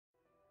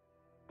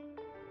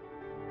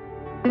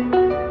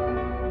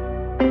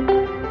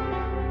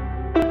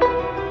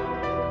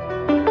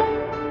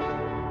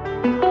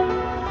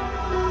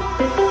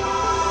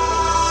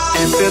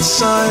it's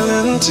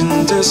silent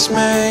in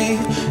dismay,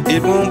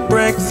 it won't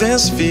break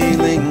this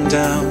feeling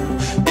down.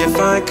 If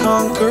I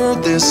conquer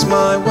this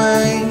my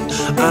way,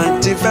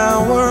 I'd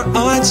devour,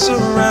 I'd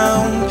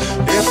surround.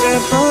 If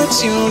it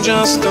hurts you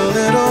just a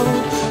little,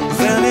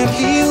 then it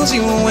heals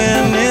you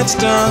when it's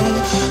done.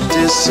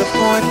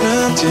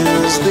 Disappointment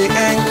is the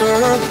anchor,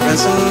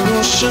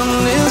 resolution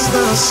is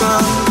the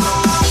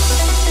sun.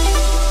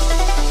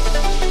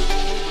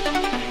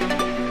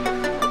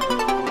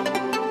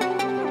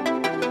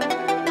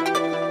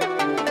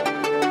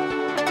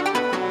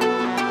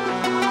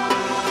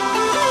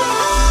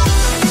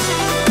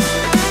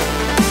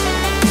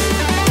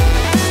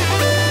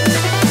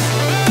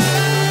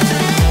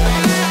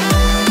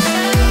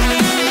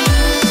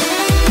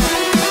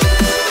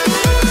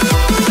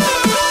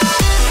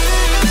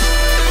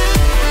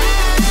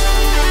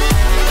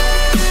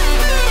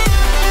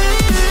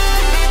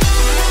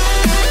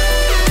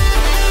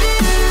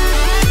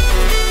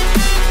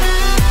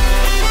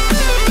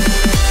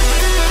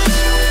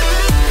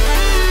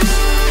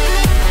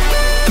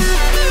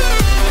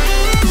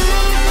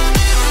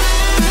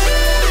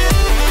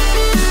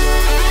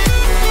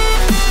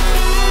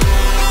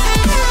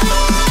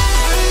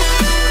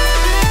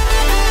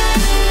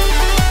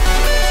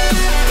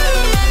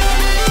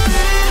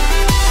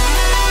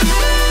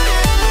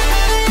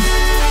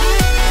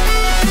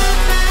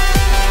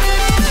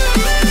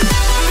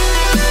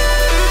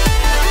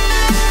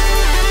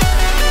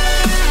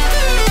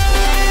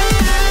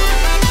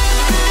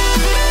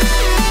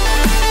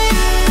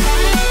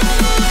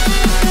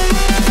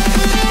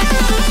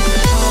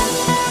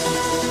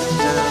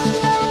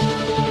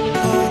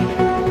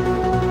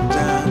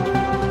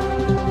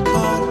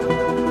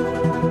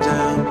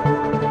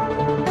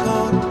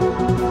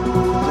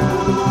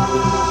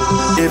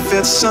 If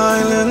it's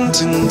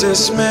silent in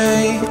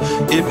dismay,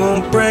 it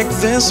won't break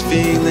this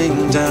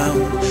feeling down.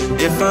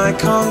 If I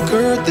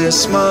conquer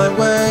this my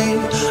way,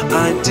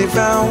 I'd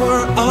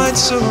devour, I'd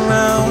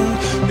surround.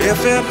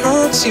 If it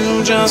hurts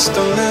you just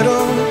a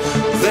little,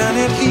 then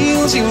it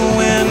heals you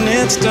when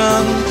it's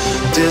done.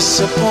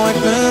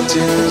 Disappointment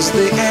is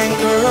the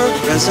anchor,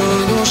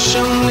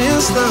 resolution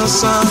is the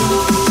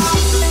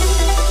sun.